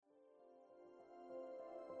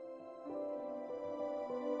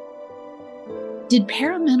Did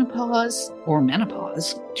perimenopause or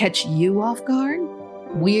menopause catch you off guard?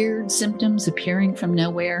 Weird symptoms appearing from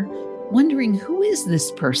nowhere? Wondering who is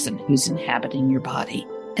this person who's inhabiting your body?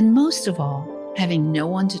 And most of all, having no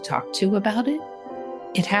one to talk to about it?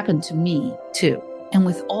 It happened to me, too. And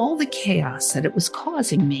with all the chaos that it was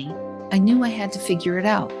causing me, I knew I had to figure it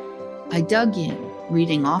out. I dug in,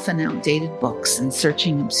 reading often outdated books and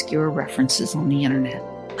searching obscure references on the internet.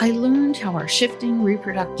 I learned how our shifting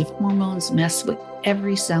reproductive hormones mess with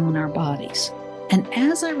every cell in our bodies. And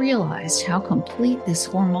as I realized how complete this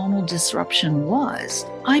hormonal disruption was,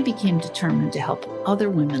 I became determined to help other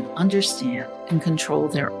women understand and control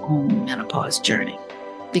their own menopause journey.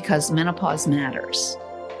 Because menopause matters.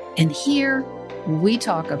 And here, we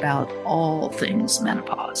talk about all things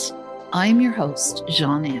menopause. I'm your host,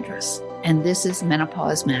 Jean Andrus, and this is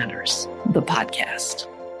Menopause Matters, the podcast.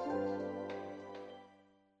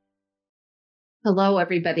 Hello,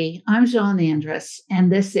 everybody. I'm Jean Andrus,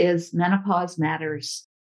 and this is Menopause Matters,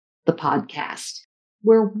 the podcast,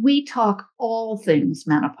 where we talk all things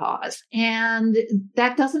menopause. And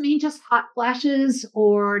that doesn't mean just hot flashes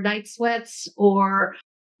or night sweats or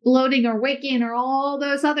bloating or weight gain or all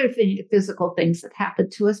those other physical things that happen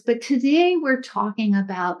to us. But today we're talking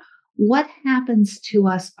about what happens to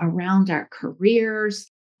us around our careers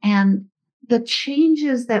and the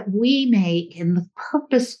changes that we make and the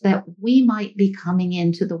purpose that we might be coming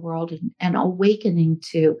into the world and awakening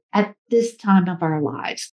to at this time of our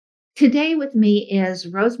lives. Today with me is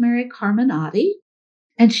Rosemary Carminati,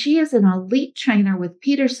 and she is an elite trainer with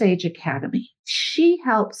Peter Sage Academy. She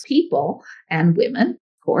helps people and women,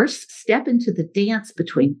 of course, step into the dance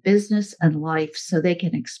between business and life so they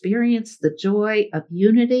can experience the joy of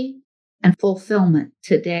unity and fulfillment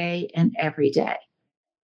today and every day.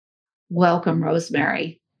 Welcome,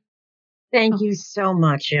 Rosemary. Thank you so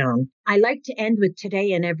much, Joan. I like to end with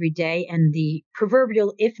today and every day and the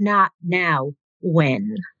proverbial, if not now,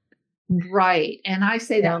 when. Right. And I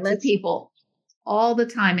say that to people all the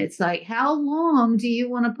time. It's like, how long do you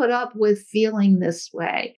want to put up with feeling this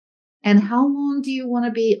way? And how long do you want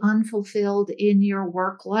to be unfulfilled in your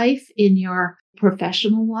work life, in your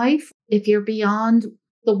professional life? If you're beyond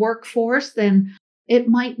the workforce, then it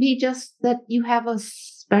might be just that you have a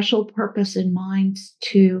special purpose in mind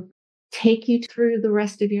to take you through the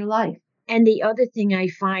rest of your life. And the other thing I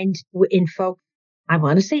find in folks, I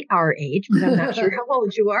want to say our age, but I'm not sure how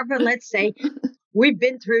old you are, but let's say we've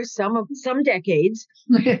been through some decades.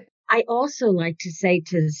 I also like to say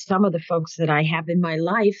to some of the folks that I have in my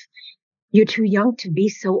life, you're too young to be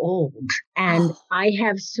so old. And I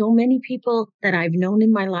have so many people that I've known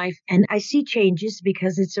in my life, and I see changes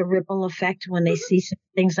because it's a ripple effect when they see some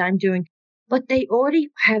things I'm doing. But they already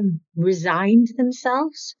have resigned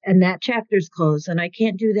themselves, and that chapter's closed, and I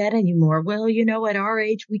can't do that anymore. Well, at our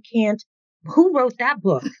age, we can't. Who wrote that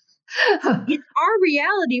book? It's our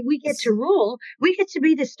reality. We get to rule. We get to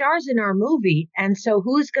be the stars in our movie. And so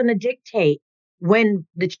who's going to dictate when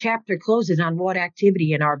the chapter closes on what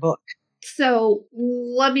activity in our book? So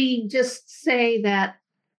let me just say that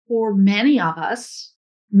for many of us,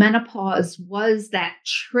 menopause was that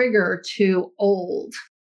trigger to old.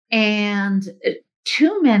 And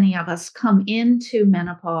too many of us come into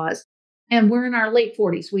menopause and we're in our late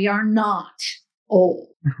 40s. We are not old.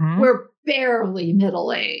 We're barely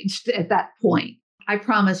middle-aged at that point. I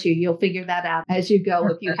promise you, you'll figure that out as you go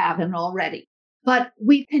if you haven't already. But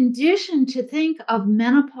we've conditioned to think of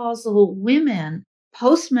menopausal women,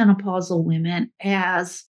 postmenopausal women,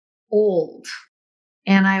 as old.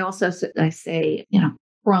 And I also say,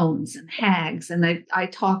 Crohn's and Hags. And I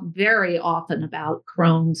talk very often about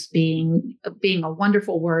Crohn's being a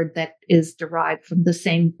wonderful word that is derived from the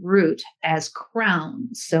same root as crown.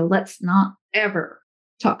 So let's not ever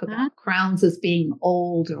talk about crowns as being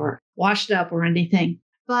old or washed up or anything.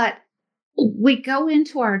 But we go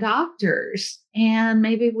into our doctors and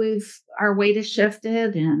maybe our weight has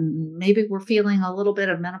shifted and maybe we're feeling a little bit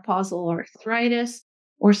of menopausal arthritis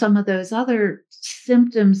or some of those other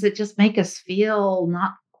symptoms that just make us feel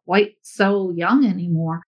not quite so young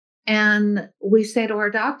anymore. And we say to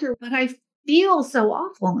our doctor, but I feel so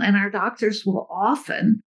awful. And our doctors will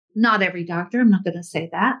often, not every doctor, I'm not going to say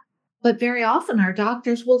that, but very often our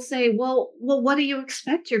doctors will say, well, what do you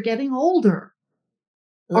expect? You're getting older.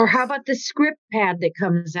 Or how about the script pad that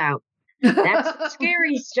comes out? That's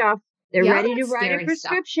scary stuff. They're ready to write a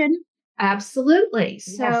prescription. Stuff. Absolutely.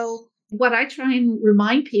 Yes. So what I try and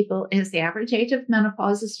remind people is the average age of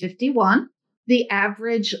menopause is 51. The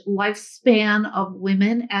average lifespan of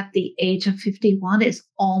women at the age of 51 is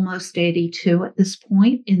almost 82 at this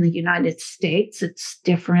point in the United States. It's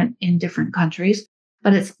different in different countries,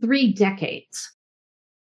 but it's 3 decades.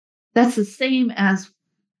 That's the same as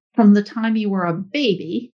from the time you were a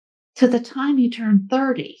baby to the time you turned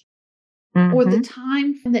 30, or the Mm-hmm.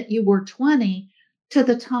 time that you were 20 to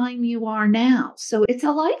the time you are now. So it's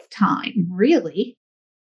a lifetime, really.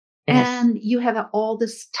 Yes. And you have all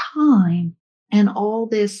this time and all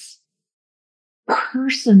this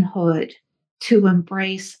personhood to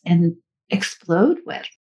embrace and explode with.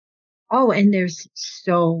 Oh, and there's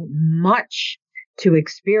so much to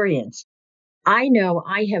experience. I know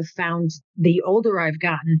I have found the older I've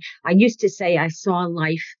gotten, I used to say I saw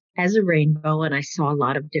life as a rainbow and I saw a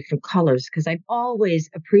lot of different colors because I've always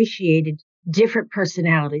appreciated different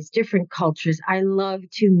personalities, different cultures. I love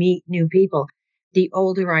to meet new people. The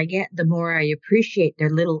older I get, the more I appreciate their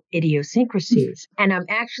little idiosyncrasies. And I'm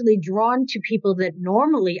actually drawn to people that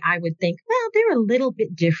normally I would think, well, they're a little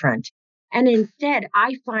bit different. And instead,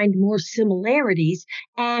 I find more similarities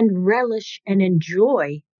and relish and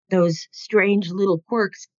enjoy those strange little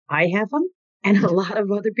quirks. I have them, and a lot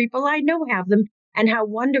of other people I know have them. And how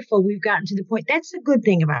wonderful we've gotten to the point. That's the good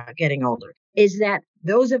thing about getting older, is that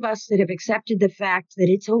those of us that have accepted the fact that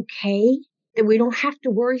it's okay, that we don't have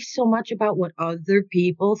to worry so much about what other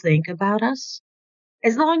people think about us.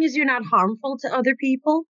 As long as you're not harmful to other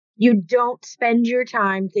people, you don't spend your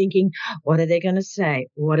time thinking, what are they going to say?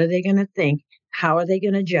 What are they going to think? How are they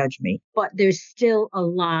going to judge me? But there's still a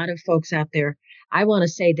lot of folks out there. I want to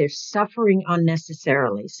say they're suffering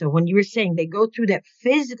unnecessarily. So when you were saying they go through that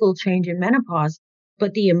physical change in menopause,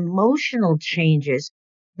 but the emotional changes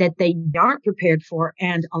that they aren't prepared for,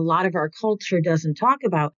 and a lot of our culture doesn't talk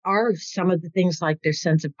about, are some of the things like their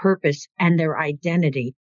sense of purpose and their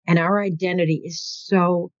identity. And our identity is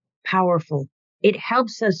so powerful. It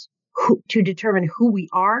helps us to determine who we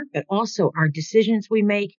are, but also our decisions we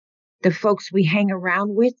make, the folks we hang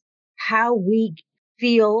around with, how we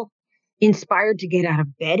feel inspired to get out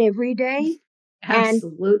of bed every day. And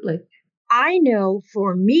Absolutely. I know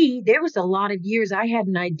for me, there was a lot of years I had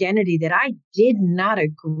an identity that I did not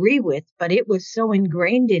agree with, but it was so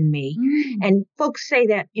ingrained in me. Mm, And folks say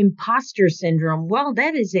that imposter syndrome. Well,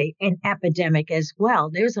 that is an epidemic as well.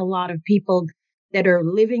 There's a lot of people that are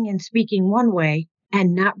living and speaking one way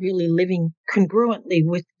and not really living congruently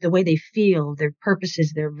with the way they feel, their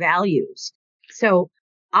purposes, their values. So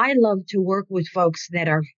I love to work with folks that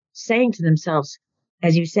are saying to themselves,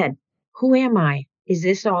 as you said, who am I? Is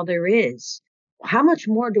this all there is? How much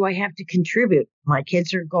more do I have to contribute? My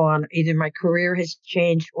kids are gone. Either my career has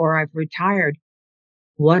changed or I've retired.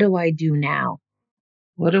 What do I do now?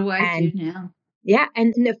 what do I do And now? yeah,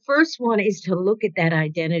 and the first one is to look at that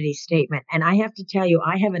identity statement. And I have to tell you,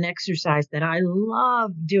 I have an exercise that I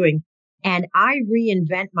love doing. And I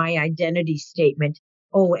reinvent my identity statement,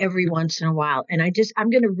 every once in a while. And I'm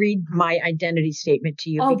going to read my identity statement to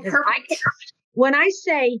you Oh, because perfect. when I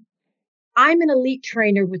say I'm an elite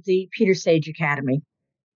trainer with the Peter Sage Academy,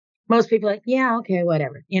 most people are like, yeah, okay,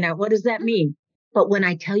 whatever. What does that mean? But when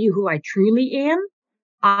I tell you who I truly am,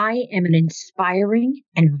 I am an inspiring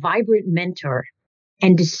and vibrant mentor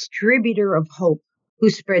and distributor of hope who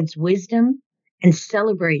spreads wisdom and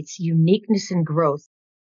celebrates uniqueness and growth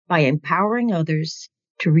by empowering others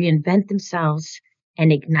to reinvent themselves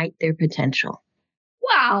and ignite their potential.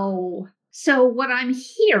 Wow. So what I'm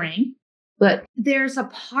hearing, but there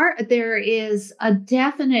is a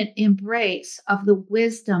definite embrace of the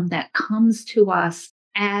wisdom that comes to us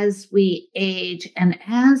as we age and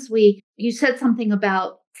you said something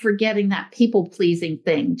about forgetting that people pleasing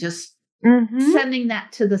thing, just Mm-hmm. sending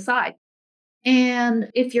that to the side.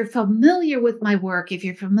 And if you're familiar with my work, if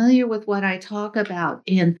you're familiar with what I talk about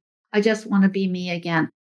in I Just Want to Be Me Again,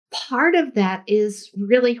 part of that is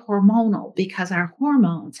really hormonal because our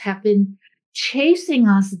hormones have been chasing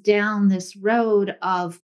us down this road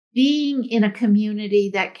of being in a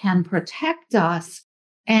community that can protect us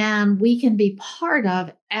and we can be part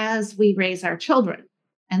of as we raise our children.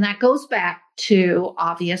 And that goes back to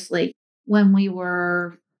obviously when we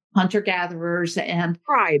were hunter gatherers and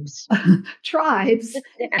Tribes. tribes,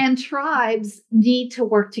 and tribes need to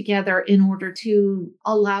work together in order to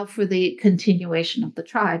allow for the continuation of the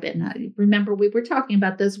tribe. And I remember we were talking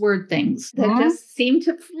about those word things that Mhm. just seem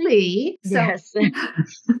to flee. So, Yes.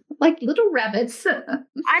 like little rabbits.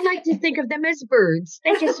 I like to think of them as birds.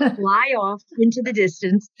 They just fly off into the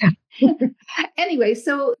distance. Anyway,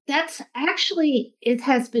 so that's actually, it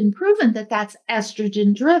has been proven that that's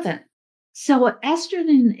estrogen driven. So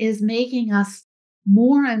estrogen is making us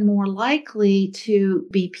more and more likely to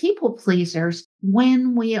be people pleasers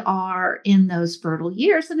when we are in those fertile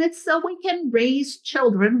years. And it's so we can raise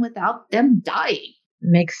children without them dying.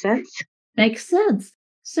 Makes sense. Makes sense.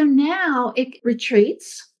 So now it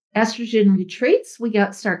retreats, estrogen retreats.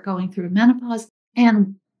 Start going through menopause.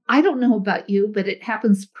 And I don't know about you, but it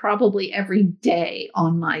happens probably every day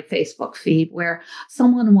on my Facebook feed where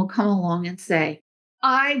someone will come along and say,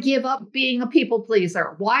 I give up being a people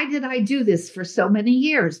pleaser. Why did I do this for so many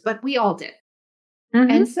years? But we all did.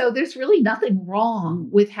 Mm-hmm. And so there's really nothing wrong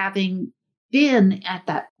with having been at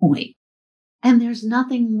that point. And there's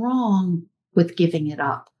nothing wrong with giving it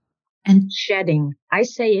up. And Shedding. I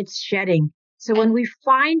say it's shedding. So when we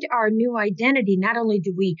find our new identity, not only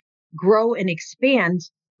do we grow and expand,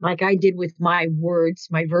 like I did with my words,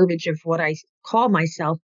 my verbiage of what I call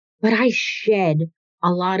myself, but I shed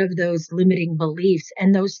a lot of those limiting beliefs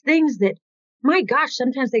and those things that, my gosh,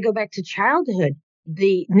 sometimes they go back to childhood.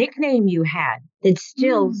 The nickname you had that's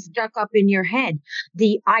still stuck up in your head.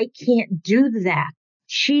 The I can't do that.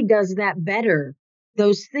 She does that better.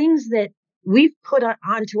 Those things that we've put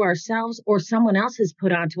onto ourselves or someone else has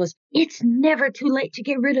put onto us, it's never too late to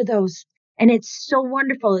get rid of those. And it's so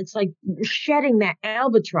wonderful. It's like shedding that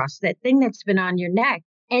albatross, that thing that's been on your neck.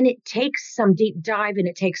 And it takes some deep dive and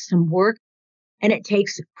it takes some work and it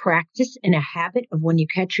takes practice and a habit of when you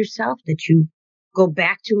catch yourself that you go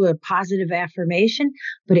back to a positive affirmation,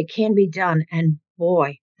 but it can be done. And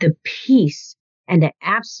boy, the peace and the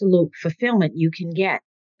absolute fulfillment you can get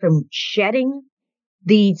from shedding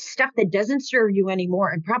the stuff that doesn't serve you anymore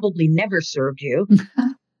and probably never served you,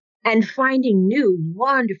 and finding new,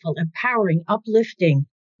 wonderful, empowering, uplifting,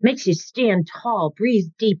 makes you stand tall, breathe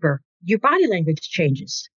deeper. Your body language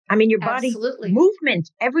changes. I mean, your body absolutely. movement,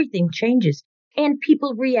 everything changes. And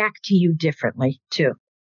people react to you differently too.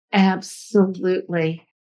 Absolutely.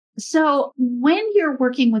 So when you're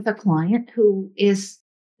working with a client who is,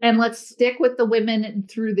 and let's stick with the women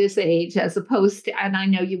through this age as opposed to, and I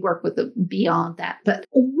know you work with them beyond that, but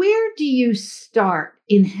where do you start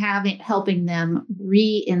in helping them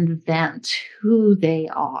reinvent who they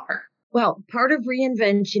are? Well, part of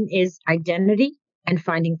reinvention is identity and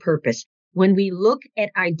finding purpose. When we look at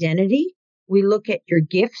identity, we look at your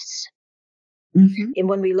gifts. Mm-hmm. And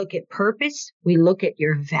when we look at purpose, we look at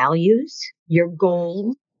your values, your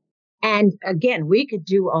goals. And again, we could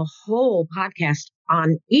do a whole podcast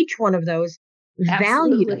on each one of those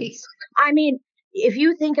Absolutely. values. I mean, if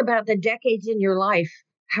you think about the decades in your life,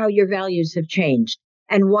 how your values have changed.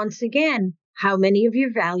 And once again, how many of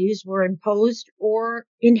your values were imposed or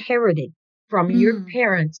inherited from your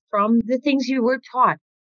parents, from the things you were taught.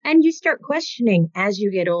 And you start questioning as you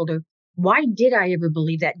get older, why did I ever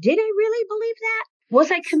believe that? Did I really believe that?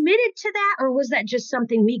 Was I committed to that? Or was that just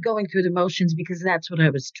something me going through the motions because that's what I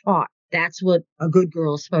was taught? That's what a good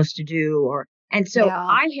girl is supposed to do. And so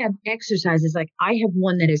I have exercises, like I have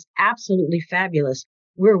one that is absolutely fabulous,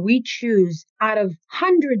 where we choose out of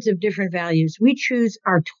hundreds of different values, we choose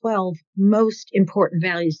our 12 most important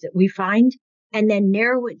values that we find and then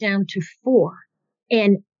narrow it down to 4.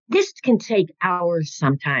 And this can take hours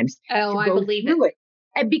sometimes Oh, to I go believe through it.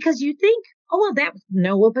 And because you think, oh,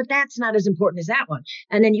 well, but that's not as important as that one.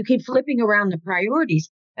 And then you keep flipping around the priorities.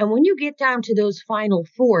 And when you get down to those final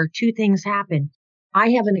 4, 2 things happen.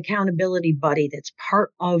 I have an accountability buddy that's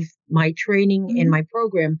part of my training in my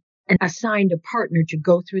program and assigned a partner to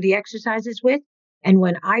go through the exercises with. And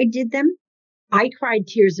when I did them, I cried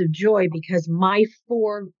tears of joy because my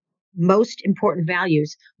 4 most important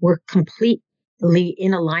values were completely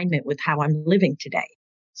in alignment with how I'm living today.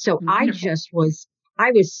 So I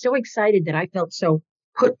was so excited that I felt so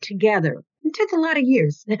put together. It took a lot of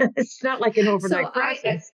years. It's not like an overnight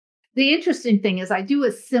process. The interesting thing is I do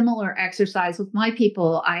a similar exercise with my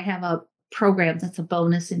people. I have a program that's a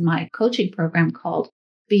bonus in my coaching program called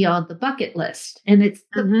Beyond the Bucket List. And it's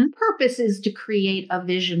the purpose is to create a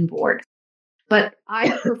vision board. But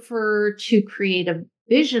I prefer to create a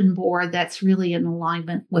vision board that's really in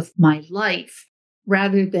alignment with my life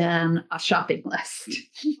rather than a shopping list.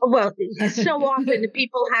 Well, so often the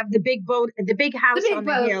people have the big boat, the big house on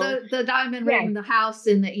the hill. The diamond ring, the house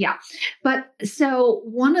in the, But so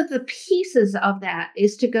one of the pieces of that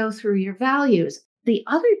is to go through your values. The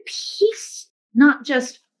other piece, not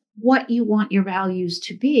just what you want your values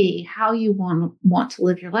to be, how you want to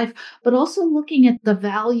live your life, but also looking at the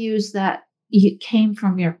values that you came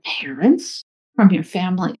from your parents, from your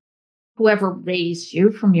family, whoever raised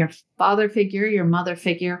you, from your father figure, your mother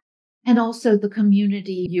figure, and also the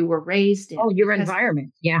community you were raised in. Oh, your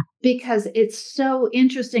environment. Yeah. Because it's so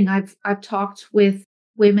interesting. I've talked with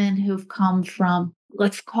women who've come from,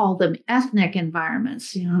 let's call them ethnic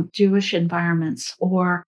environments, Jewish environments,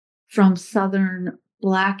 or from Southern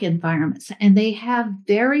Black environments. And they have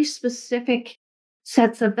very specific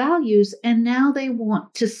sets of values. And now they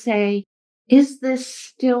want to say, is this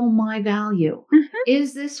still my value?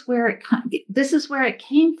 Is this this is where it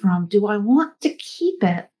came from? Do I want to keep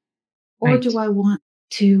it? Or do I want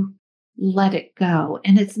to let it go.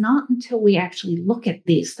 And it's not until we actually look at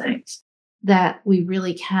these things that we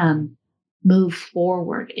really can move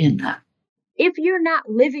forward in them. If you're not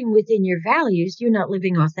living within your values, you're not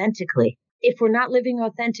living authentically. If we're not living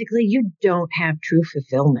authentically, you don't have true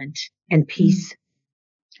fulfillment and peace.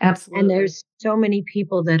 Absolutely. And there's so many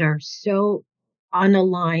people that are so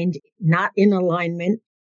unaligned, not in alignment.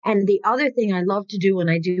 And the other thing I love to do when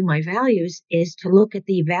I do my values is to look at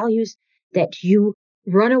the values that you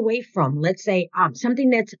run away from. Let's say something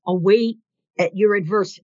that's away, you're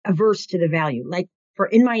averse to the value. Like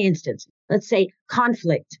in my instance, let's say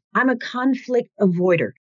conflict. I'm a conflict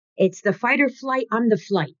avoider. It's the fight or flight. I'm the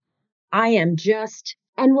flight. I am just,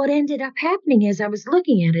 and what ended up happening as I was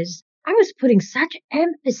looking at it is I was putting such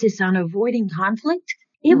emphasis on avoiding conflict.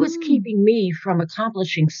 It was keeping me from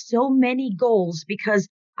accomplishing so many goals because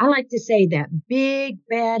I like to say that big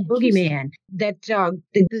bad boogeyman, that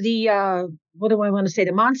what do I want to say?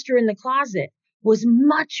 The monster in the closet was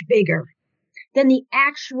much bigger than the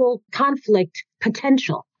actual conflict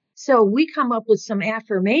potential. So we come up with some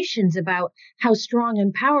affirmations about how strong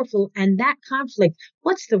and powerful, and that conflict,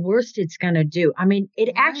 what's the worst it's going to do? I mean,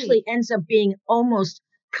 it actually ends up being almost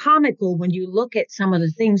comical when you look at some of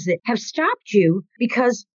the things that have stopped you,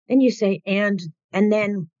 because then you say, and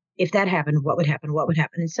then if that happened, what would happen? What would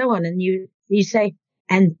happen? And so on. And you say,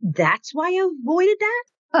 and that's why I avoided that.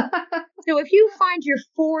 So if you find your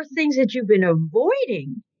 4 things that you've been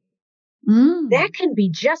avoiding, that can be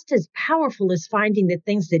just as powerful as finding the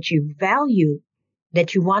things that you value,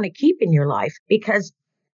 that you want to keep in your life, because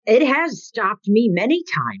it has stopped me many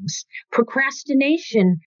times.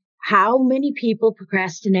 Procrastination. How many people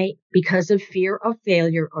procrastinate because of fear of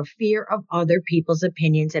failure or fear of other people's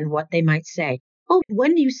opinions and what they might say? Oh,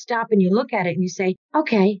 when you stop and you look at it and you say,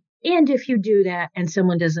 okay, and if you do that and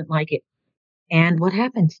someone doesn't like it, and what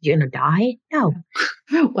happens? You're going to die? No.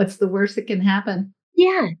 What's the worst that can happen?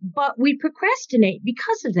 Yeah, but we procrastinate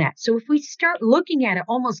because of that. So if we start looking at it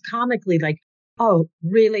almost comically, like, oh,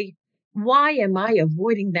 really? Why am I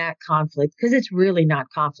avoiding that conflict? Because it's really not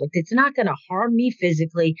conflict. It's not going to harm me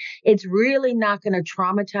physically. It's really not going to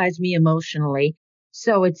traumatize me emotionally.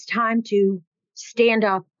 So it's time to stand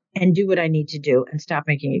up and do what I need to do and stop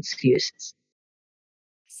making excuses.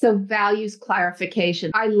 So values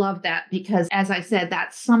clarification. I love that because, as I said,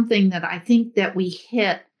 that's something that I think that we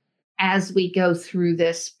hit as we go through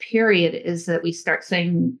this period, is that we start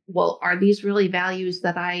saying, well, are these really values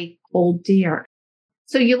that I hold dear?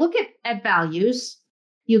 So you look at values,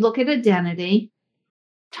 you look at identity,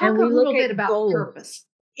 talk a little bit about goals. Purpose.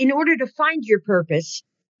 In order to find your purpose,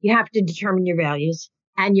 you have to determine your values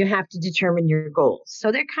and you have to determine your goals.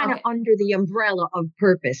 So they're kind of under the umbrella of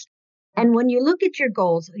purpose. And when you look at your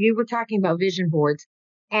goals, you were talking about vision boards.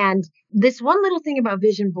 And this one little thing about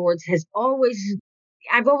vision boards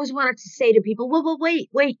I've always wanted to say to people, well,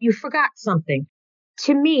 wait, you forgot something.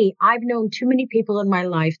 To me, I've known too many people in my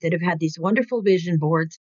life that have had these wonderful vision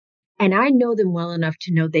boards, and I know them well enough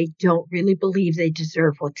to know they don't really believe they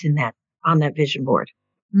deserve what's on that vision board.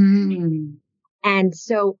 And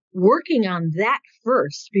so working on that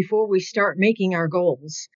first before we start making our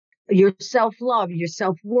goals, your self-love, your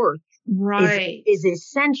self-worth is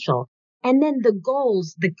essential. And then the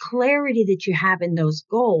goals, the clarity that you have in those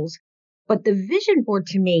goals. But the vision board,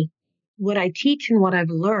 to me, what I teach and what I've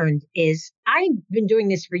learned is, I've been doing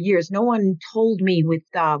this for years. No one told me with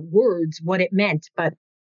words what it meant. But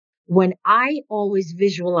when I always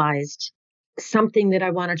visualized something that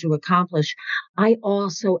I wanted to accomplish, I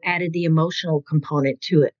also added the emotional component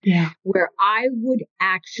to it, where I would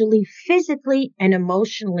actually physically and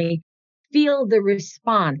emotionally feel the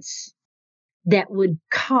response that would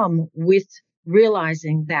come with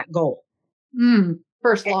realizing that goal.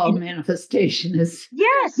 First law of manifestation is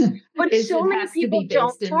yes, but so many people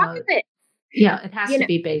don't talk of it. Yeah, it has to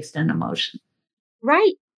be based in emotion.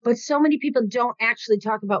 Right. But so many people don't actually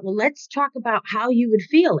talk about, well, let's talk about how you would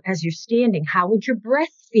feel as you're standing. How would your breath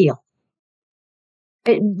feel?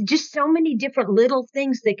 Just so many different little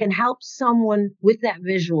things that can help someone with that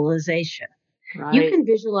visualization. You can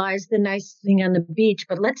visualize the nice thing on the beach,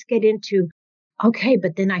 but let's get into, okay,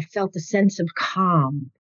 but then I felt a sense of calm,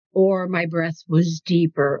 or my breath was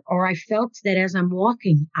deeper, or I felt that as I'm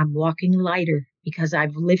walking lighter because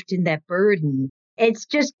I've lifted that burden. It's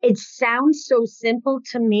just, it sounds so simple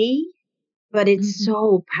to me, but it's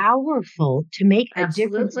so powerful to make a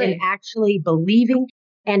difference in actually believing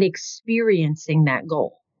and experiencing that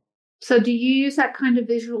goal. So do you use that kind of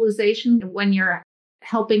visualization when you're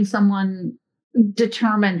helping someone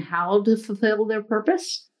determine how to fulfill their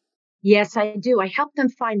purpose? Yes, I do. I help them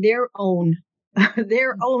find their own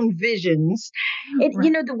visions.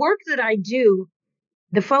 The work that I do,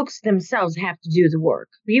 the folks themselves have to do the work.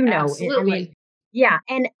 You know, I mean, Absolutely. yeah.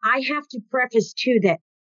 And I have to preface too that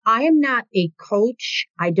I am not a coach.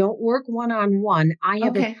 I don't work one-on-one. I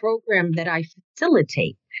have a Okay. program that I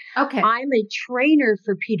facilitate. Okay. I'm a trainer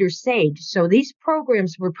for Peter Sage. So these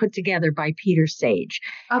programs were put together by Peter Sage.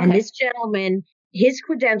 And Okay. this gentleman, his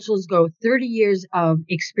credentials go 30 years of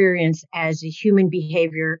experience as a human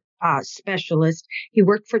behavior specialist. He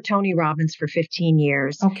worked for Tony Robbins for 15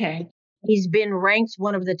 years. Okay. He's been ranked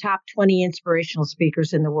one of the top 20 inspirational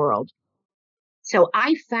speakers in the world. So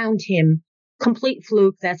I found him complete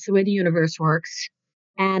fluke. That's the way the universe works.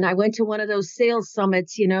 And I went to one of those sales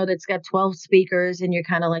summits, you know, that's got 12 speakers and you're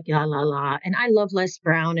kind of like, la, la, la. And I love Les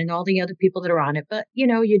Brown and all the other people that are on it. But, you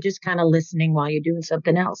know, you're just kind of listening while you're doing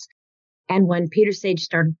something else. And when Peter Sage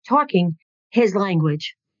started talking, his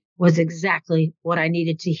language was exactly what I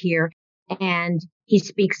needed to hear. And he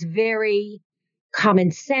speaks very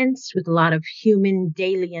common sense with a lot of human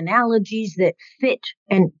daily analogies that fit.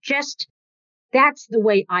 And just that's the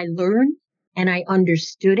way I learned and I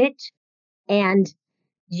understood it. And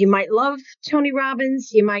you might love Tony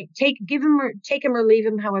Robbins. You might take him or leave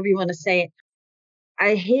him, however you want to say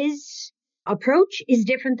it. His approach is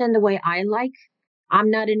different than the way I like. I'm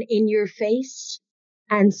not an in your face.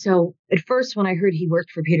 And so at first, when I heard he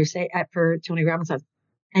worked for for Tony Robbins,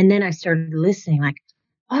 and then I started listening like,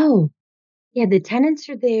 oh, yeah, the tenets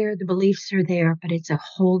are there, the beliefs are there, but it's a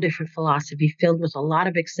whole different philosophy filled with a lot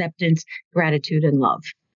of acceptance, gratitude, and love,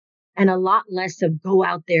 and a lot less of go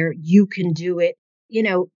out there, you can do it. You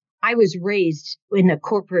know, I was raised in the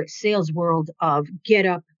corporate sales world of get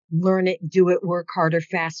up, learn it, do it, work harder,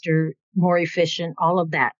 faster, more efficient, all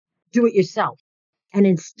of that. Do it yourself. And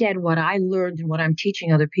instead, what I learned and what I'm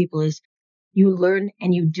teaching other people is you learn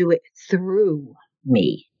and you do it through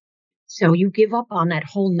me. So you give up on that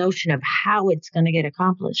whole notion of how it's going to get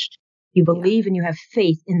accomplished. You Yeah. believe and you have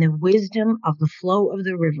faith in the wisdom of the flow of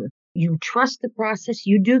the river. You trust the process,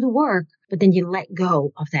 you do the work, but then you let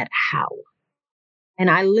go of that how. And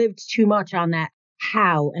I lived too much on that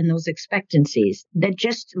how and those expectancies that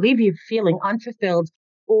just leave you feeling unfulfilled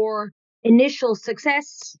or initial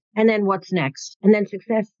success. And then what's next? And then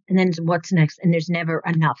success. And then what's next? And there's never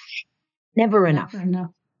enough. Never enough. Never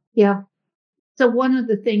know. Yeah. So one of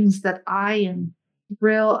the things that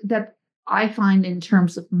that I find in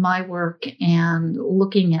terms of my work and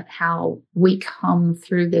looking at how we come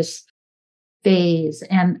through this phase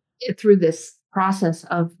and through this process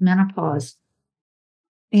of menopause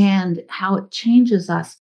and how it changes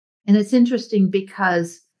us. And it's interesting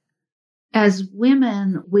because as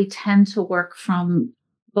women, we tend to work from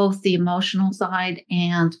both the emotional side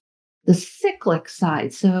and the cyclic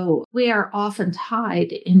side. So we are often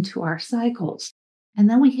tied into our cycles. And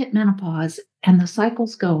then we hit menopause and the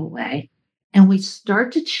cycles go away. And we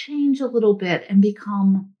start to change a little bit and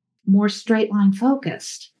become more straight line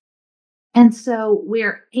focused. And so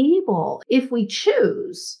we're able, if we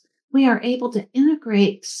choose, we are able to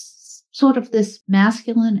integrate sort of this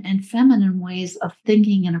masculine and feminine ways of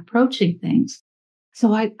thinking and approaching things.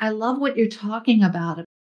 So I love what you're talking about,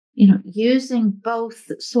 using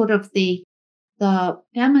both sort of the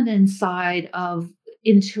feminine side of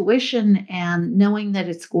intuition and knowing that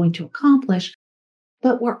it's going to accomplish,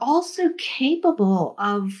 but we're also capable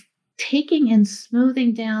of taking and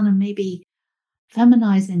smoothing down and maybe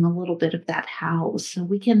feminizing a little bit of that how so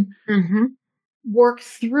we can Mm-hmm. work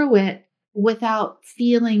through it without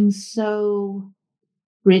feeling so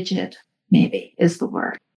rigid, maybe is the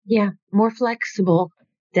word. Yeah. More flexible.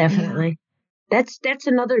 Yeah. Definitely. That's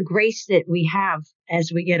another grace that we have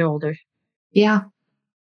as we get older. Yeah.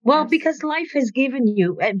 Well, because Absolutely. life has given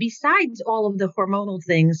you, and besides all of the hormonal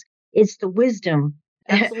things, it's the wisdom.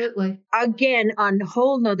 Absolutely. Again, on a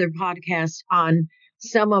whole nother podcast on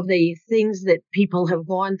some of the things that people have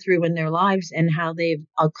gone through in their lives and how they've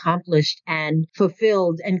accomplished and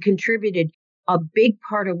fulfilled and contributed. A big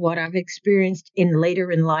part of what I've experienced in later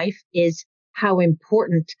in life is how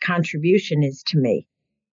important contribution is to me.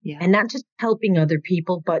 Yeah. And not just helping other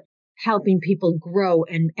people, but helping people grow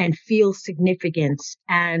and feel significance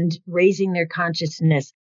and raising their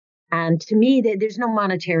consciousness. And to me, there's no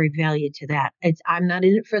monetary value to that. I'm not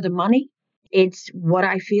in it for the money. It's what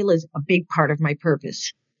I feel is a big part of my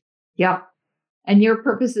purpose. Yeah. And your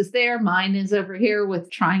purpose is there. Mine is over here with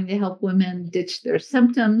trying to help women ditch their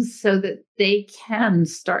symptoms so that they can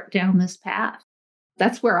start down this path.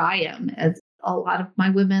 That's where I am. As a lot of my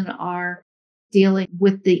women are dealing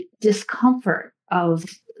with the discomfort of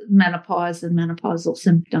menopause and menopausal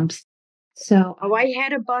symptoms. So, Oh, I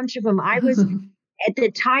had a bunch of them. At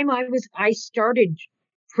the time I started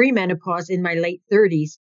premenopause in my late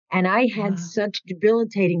 30s. And I had such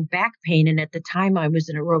debilitating back pain. And at the time, I was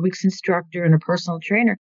an aerobics instructor and a personal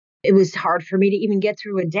trainer. It was hard for me to even get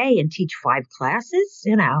through a day and teach 5 classes,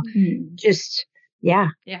 just, yeah.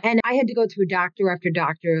 And I had to go through doctor after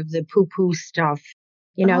doctor of the poo-poo stuff.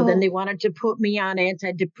 Then they wanted to put me on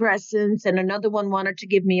antidepressants, and another one wanted to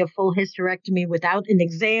give me a full hysterectomy without an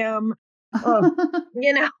exam.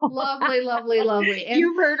 Lovely, lovely, lovely. And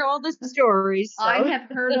you've heard all the stories. So. I have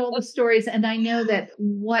heard all the stories, and I know that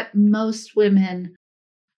what most women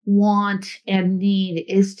want and need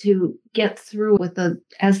is to get through with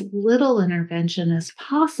as little intervention as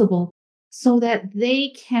possible so that they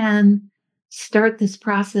can start this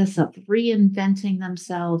process of reinventing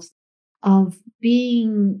themselves, of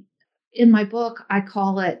being, in my book, I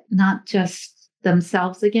call it not just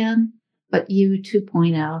themselves again, but you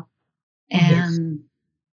 2.0. And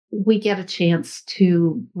we get a chance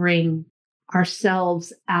to bring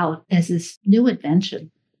ourselves out as this new invention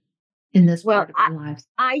in this part of our lives.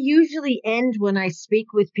 I usually end when I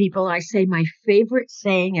speak with people, I say my favorite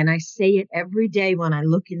saying, and I say it every day when I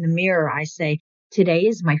look in the mirror. I say, today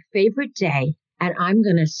is my favorite day, and I'm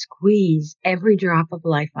going to squeeze every drop of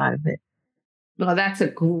life out of it. Well, that's a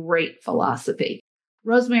great philosophy.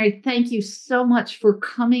 Rosemary, thank you so much for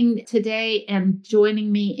coming today and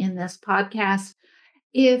joining me in this podcast.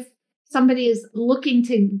 If somebody is looking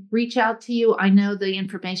to reach out to you, I know the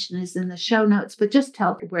information is in the show notes, but just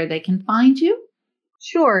tell where they can find you.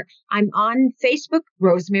 Sure. I'm on Facebook,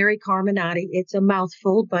 Rosemary Carminati. It's a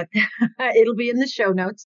mouthful, but it'll be in the show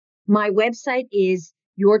notes. My website is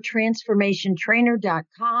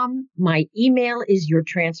yourtransformationtrainer.com. My email is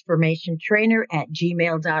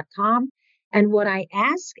yourtransformationtrainer@gmail.com. And what I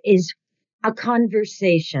ask is a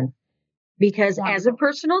conversation, because as a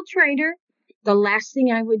personal trainer, the last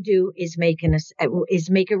thing I would do is make a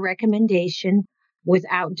recommendation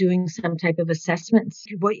without doing some type of assessment.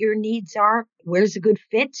 What your needs are, where's a good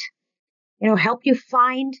fit, help you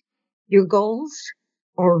find your goals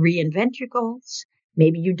or reinvent your goals.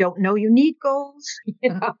 Maybe you don't know you need goals.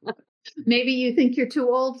 Maybe you think you're too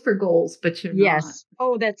old for goals, but you're not. Yes.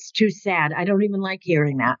 Oh, that's too sad. I don't even like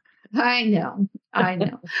hearing that. I know.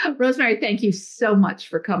 Rosemary, thank you so much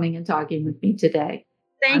for coming and talking with me today.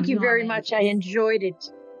 Thank you very much. I enjoyed it.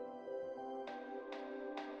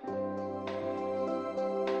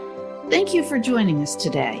 Thank you for joining us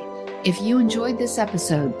today. If you enjoyed this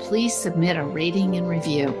episode, please submit a rating and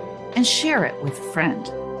review and share it with a friend.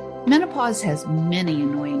 Menopause has many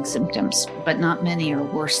annoying symptoms, but not many are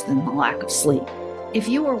worse than the lack of sleep. If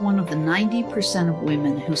you are one of the 90% of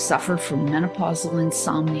women who suffer from menopausal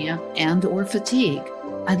insomnia and/or fatigue,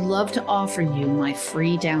 I'd love to offer you my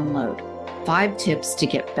free download, 5 tips to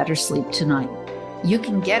get better sleep tonight. You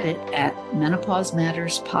can get it at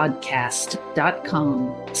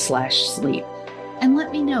menopausematterspodcast.com/sleep. And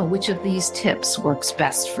let me know which of these tips works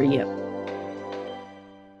best for you.